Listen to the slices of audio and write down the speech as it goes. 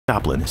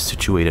Joplin is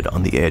situated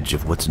on the edge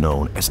of what's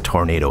known as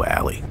Tornado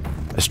Alley,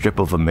 a strip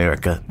of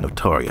America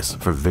notorious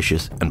for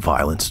vicious and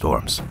violent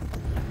storms.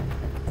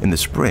 In the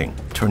spring,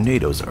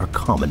 tornadoes are a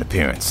common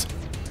appearance.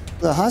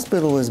 The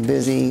hospital was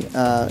busy,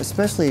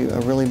 especially a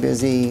really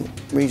busy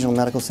regional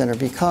medical center,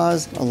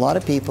 because a lot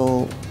of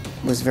people,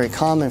 it was very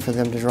common for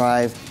them to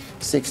drive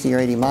 60 or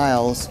 80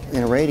 miles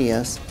in a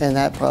radius, and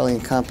that probably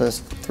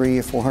encompassed 300,000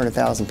 or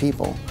 400,000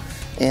 people.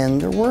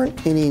 And there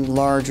weren't any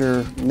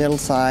larger,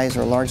 middle-sized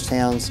or large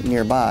towns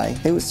nearby.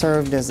 It was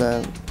served as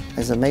a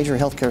major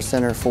healthcare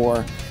center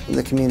for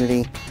the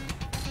community.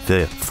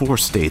 The four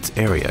states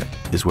area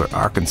is where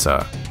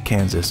Arkansas,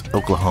 Kansas,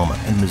 Oklahoma,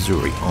 and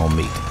Missouri all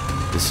meet.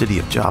 The city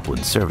of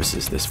Joplin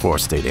services this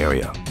four-state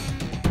area.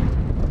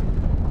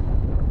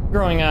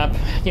 Growing up,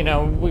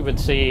 we would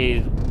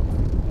see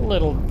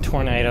little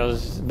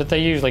tornadoes, but they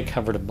usually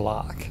covered a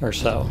block or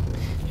so.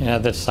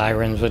 The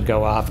sirens would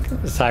go off.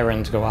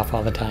 Sirens go off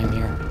all the time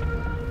here.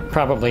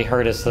 Probably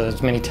heard us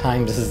as many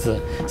times as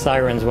the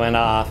sirens went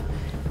off,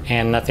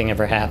 and nothing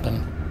ever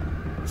happened.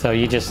 So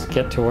you just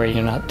get to where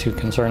you're not too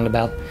concerned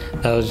about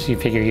those. You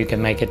figure you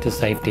can make it to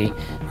safety,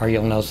 or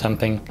you'll know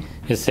something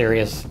is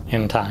serious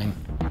in time.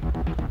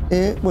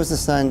 It was a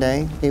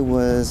Sunday. It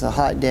was a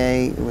hot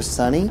day. It was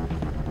sunny.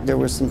 There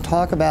was some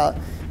talk about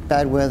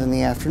bad weather in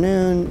the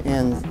afternoon,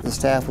 and the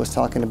staff was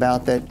talking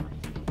about that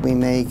we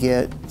may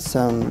get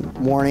some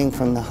warning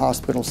from the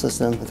hospital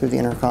system through the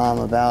intercom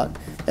about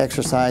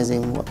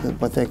exercising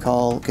what they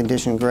call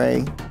condition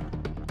gray.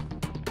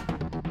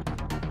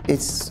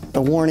 It's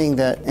a warning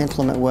that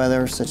inclement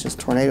weather, such as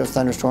tornadoes,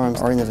 thunderstorms,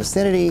 are in the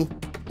vicinity,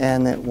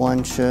 and that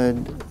one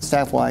should,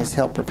 staff-wise,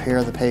 help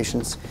prepare the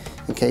patients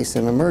in case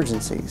of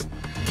emergencies.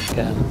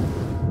 Yeah.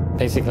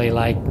 Basically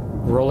like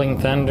rolling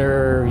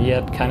thunder,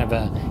 yet kind of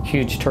a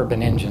huge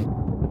turbine engine.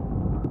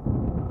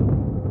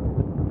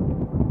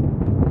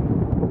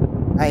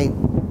 I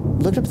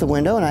looked up the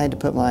window and I had to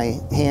put my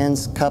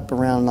hands cupped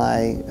around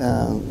my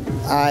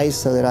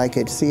eyes so that I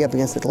could see up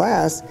against the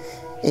glass,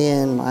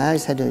 and my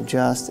eyes had to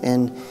adjust,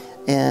 and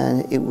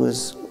it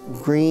was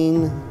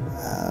green,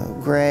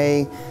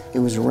 gray, it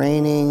was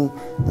raining,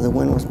 the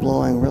wind was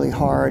blowing really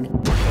hard.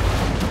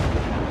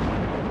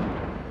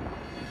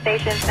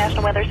 Stations,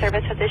 National Weather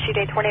Service has issued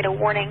a tornado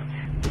warning.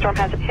 The storm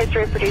has a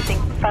history of producing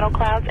funnel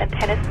clouds and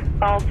tennis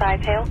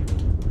ball-sized hail.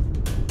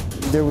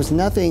 There was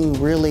nothing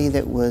really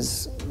that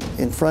was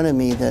in front of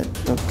me that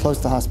close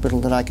to the hospital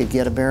that I could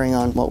get a bearing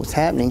on what was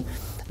happening,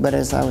 but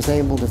as I was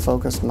able to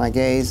focus my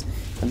gaze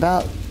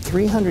about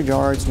 300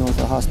 yards north of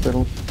the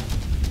hospital,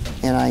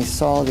 and I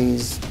saw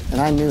these,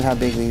 and I knew how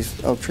big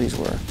these oak trees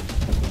were,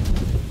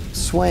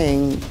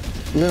 swaying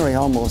literally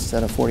almost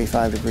at a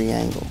 45-degree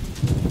angle.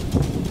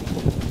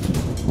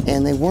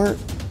 And they weren't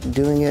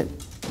doing it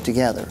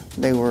together.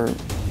 They were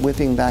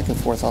whipping back and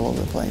forth all over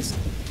the place.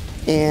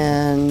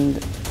 And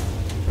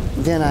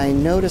then I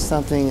noticed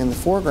something in the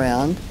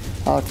foreground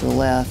off to the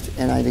left,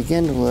 and I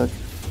began to look,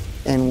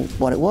 and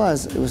what it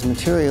was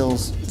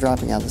materials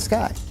dropping out of the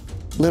sky.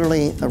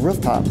 Literally, a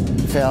rooftop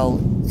fell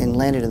and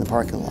landed in the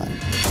parking lot.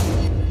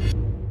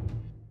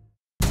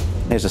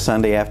 It was a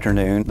Sunday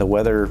afternoon. The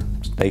weather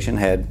station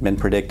had been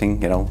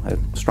predicting, a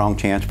strong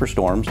chance for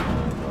storms. I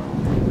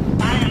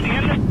am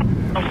in the,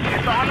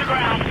 it's on the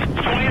ground,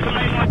 20 is the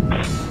main one.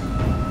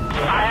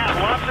 I have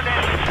lots of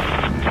damage.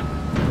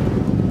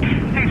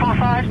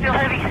 245, still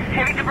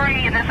heavy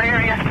debris in this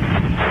area.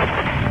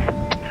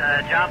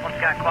 Joplin's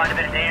got quite a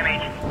bit of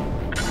damage.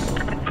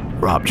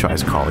 Rob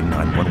tries calling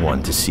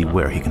 911 to see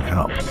where he can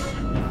help.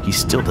 He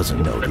still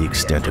doesn't know the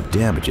extent of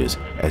damages,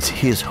 as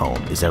his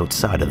home is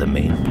outside of the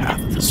main path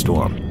of the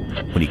storm.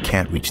 When he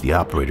can't reach the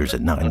operators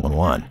at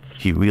 911,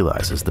 he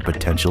realizes the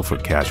potential for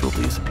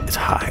casualties is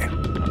high.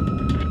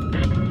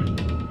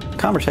 The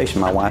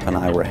conversation my wife and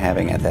I were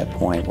having at that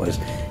point was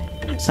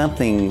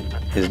something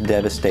is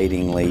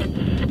devastatingly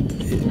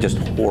just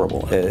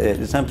horrible.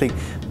 It's something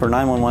for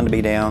 911 to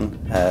be down,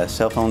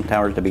 cell phone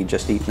towers to be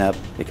just eaten up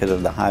because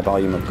of the high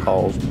volume of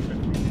calls.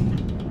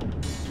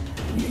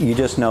 You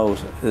just know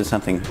that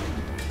something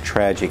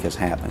tragic has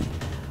happened.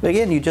 But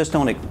again, you just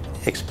don't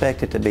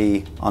expect it to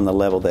be on the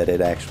level that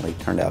it actually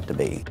turned out to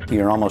be.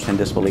 You're almost in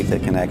disbelief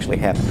that it can actually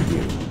happen to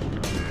you.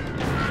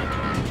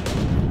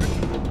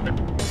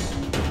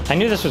 I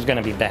knew this was going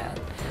to be bad.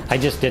 I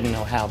just didn't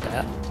know how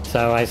bad.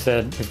 So I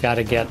said, we've got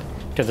to get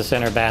to the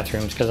center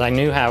bathrooms, because I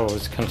knew how it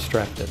was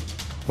constructed.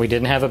 We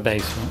didn't have a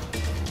basement.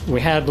 We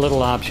had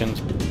little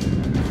options.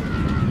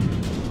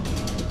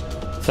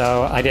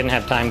 So I didn't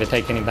have time to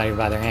take anybody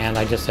by their hand.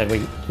 I just said,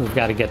 we've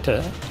got to get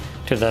to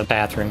the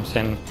bathrooms.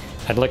 And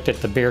I'd looked at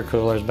the beer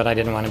coolers, but I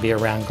didn't want to be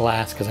around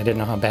glass because I didn't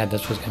know how bad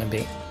this was going to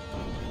be.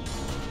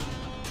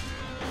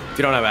 If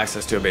you don't have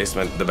access to a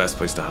basement, the best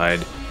place to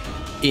hide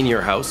in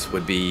your house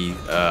would be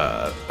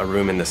a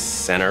room in the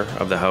center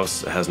of the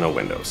house that has no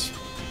windows.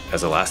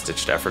 As a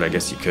last-ditched effort, I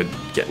guess you could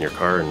get in your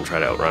car and try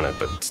to outrun it,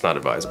 but it's not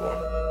advisable.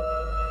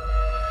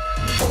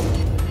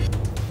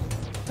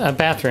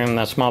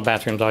 A small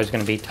bathroom is always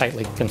going to be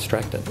tightly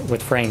constructed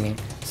with framing,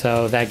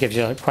 so that gives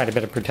you quite a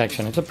bit of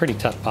protection. It's a pretty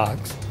tough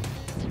box.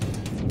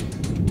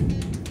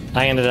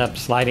 I ended up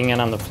sliding in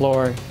on the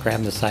floor,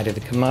 grabbed the side of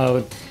the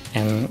commode,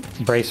 and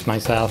braced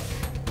myself.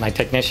 My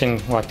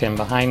technician walked in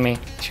behind me.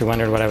 She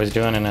wondered what I was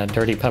doing in a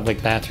dirty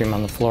public bathroom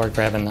on the floor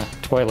grabbing the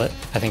toilet.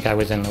 I think I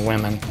was in the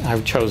women.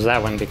 I chose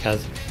that one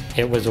because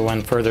it was the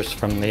one furthest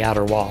from the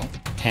outer wall.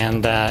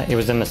 And it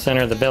was in the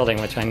center of the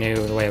building, which I knew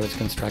the way it was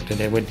constructed.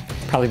 It would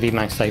probably be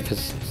my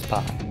safest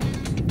spot.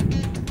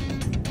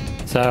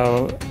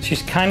 So she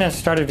kind of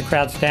started to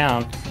crouch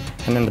down,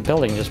 and then the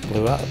building just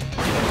blew up.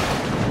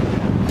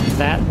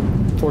 That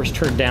forced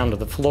her down to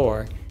the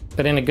floor,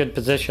 but in a good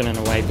position in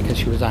a way because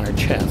she was on her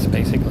chest,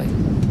 basically.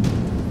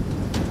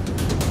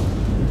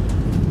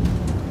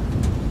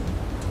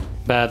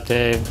 But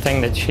the thing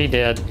that she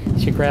did,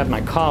 she grabbed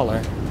my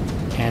collar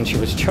and she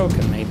was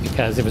choking me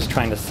because it was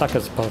trying to suck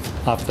us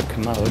both off the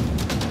commode.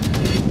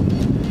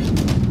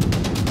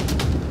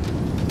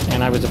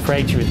 And I was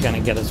afraid she was going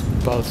to get us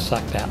both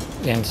sucked out.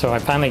 And so I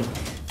finally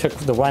took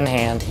the one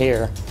hand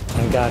here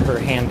and got her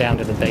hand down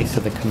to the base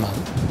of the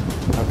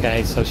commode.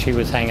 Okay, so she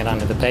was hanging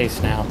onto the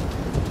base now.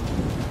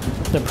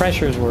 The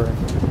pressures were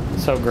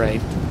so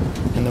great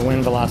and the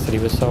wind velocity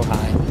was so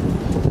high